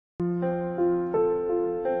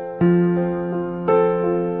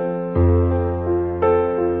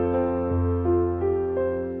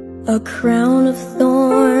A crown of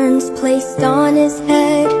thorns placed on his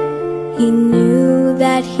head. He knew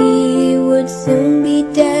that he would soon be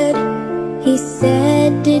dead. He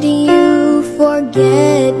said, "Did you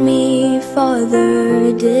forget me,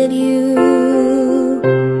 Father, did you?"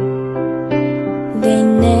 They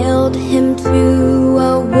nailed him to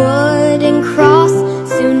a wooden cross.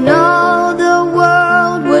 Soon all the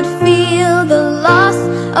world would feel the loss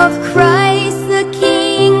of Christ the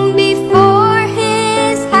King before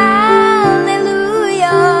his hallelujah.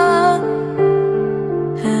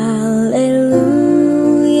 Hallelujah,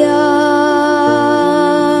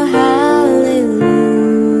 hallelujah,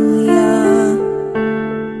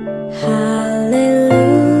 hallelujah,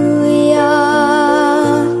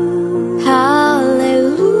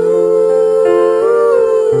 hallelujah.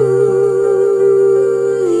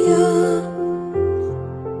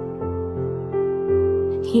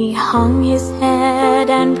 He hung his head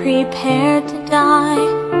and prepared to die,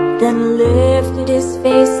 then lifted his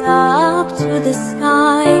face up to the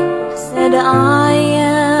sky, said, "I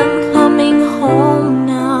am coming home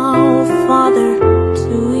now, Father,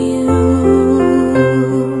 to you.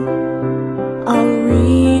 I'll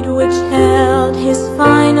read which